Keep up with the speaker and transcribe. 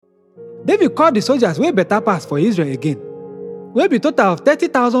David called the soldiers wey better pass for Israel again, wey be total of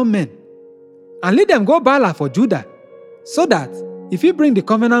 30,000 men, and lead them go Baalah for Judah, so that if he bring the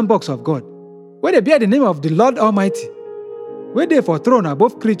covenant box of God, wey dey bear the name of the Lord Almighty, wey dey for throne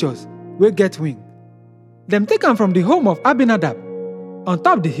above creatures wey get wing. Dem take am from the home of Abinadab on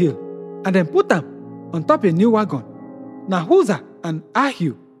top the hill, and dem put am on top a new wagon. Na Uzzah and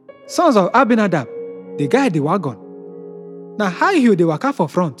Ahio, sons of Abinadab, dey guide the wagon. Na Ahio dey waka for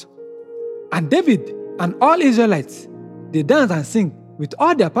front, and David and all Israelites dey dance and sing with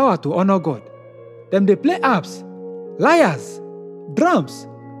all their power to honor God. Dem dey play harps, lyres, drums,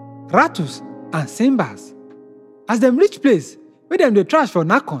 rattles, and cymbals. As dem reach place wey dem dey thrash for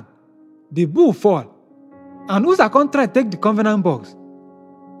Nakon, the bull fall, and Uzzah come try take the covenant box.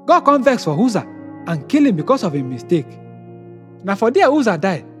 God come vex for Uzzah and kill him because of a mistake. Na for there Uzzah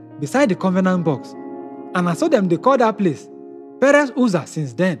die beside the covenant box, and na so dem dey call that place Perez Uzzah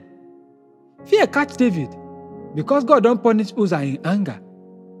since then. Fear catch David because God don punish Uzzah in anger.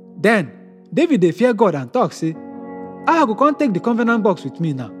 Then David dey fear God and talk say, how I go come take the covenant box with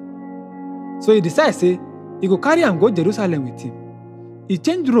me now? So he decide say he go carry am go Jerusalem with him. He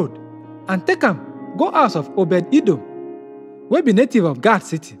change road and take am go house of Obed-Edom, wey be native of Gad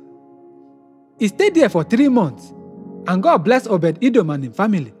city. He stayed there for 3 months, and God bless Obed-Edom and him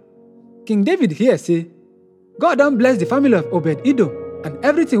family. King David hear say, God don bless the family of Obed-Edom and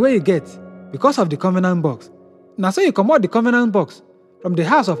everything wey he get because of the covenant box. Na so he comot the covenant box from the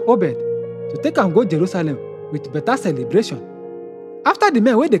house of Obed to take am go Jerusalem with better celebration. After the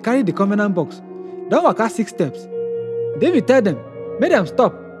men wey dey carry the covenant box don waka 6 steps, David tell them make dem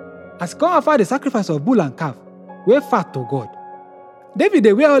stop as he come offer the sacrifice of bull and calf wey fat to God. David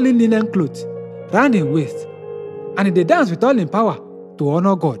dey wear only linen cloth round him waist, and he dey dance with all him power to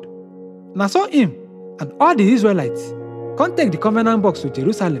honor God. Na so him and all the Israelites come take the covenant box to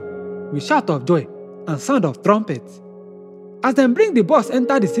Jerusalem with shout of joy and sound of trumpets. As dem bring the box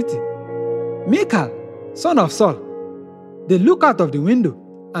enter the city, Michal, son of Saul, dey look out of the window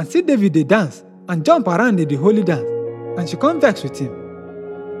and see David dey dance and jump around in the holy dance, and she come vex with him.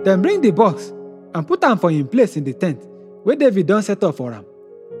 Dem bring the box and put am for him place in the tent wey David don set up for am.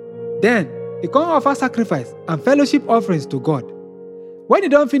 Then he come offer sacrifice and fellowship offerings to God. When he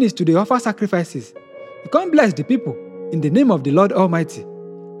don finish to dey offer sacrifices, he come bless the people in the name of the Lord Almighty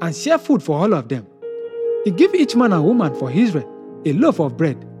and share food for all of them. He give each man and woman for Israel a loaf of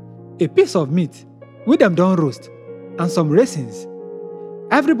bread, a piece of meat wey dem don roast, and some raisins.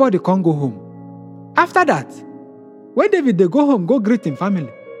 Everybody come go home. After that, when David dey go home go greet him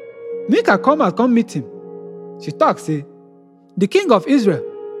family, Michal come out come meet him. She talk say, the king of Israel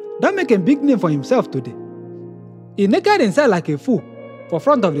don make a big name for himself today. He naked himself like a fool for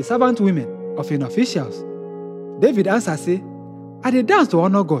front of the servant women of him officials. David answer say, I dey dance to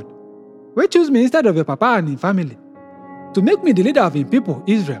honor God, wey choose me instead of your papa and him family, to make me the leader of him people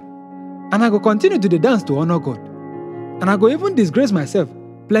Israel. And I go continue to dey dance to honor God. And I go even disgrace myself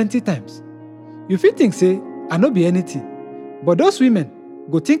plenty times. You fit think say I no be anything, but those women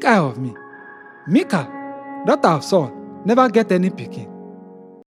go think high of me. Michal, daughter of Saul, never get any pikin.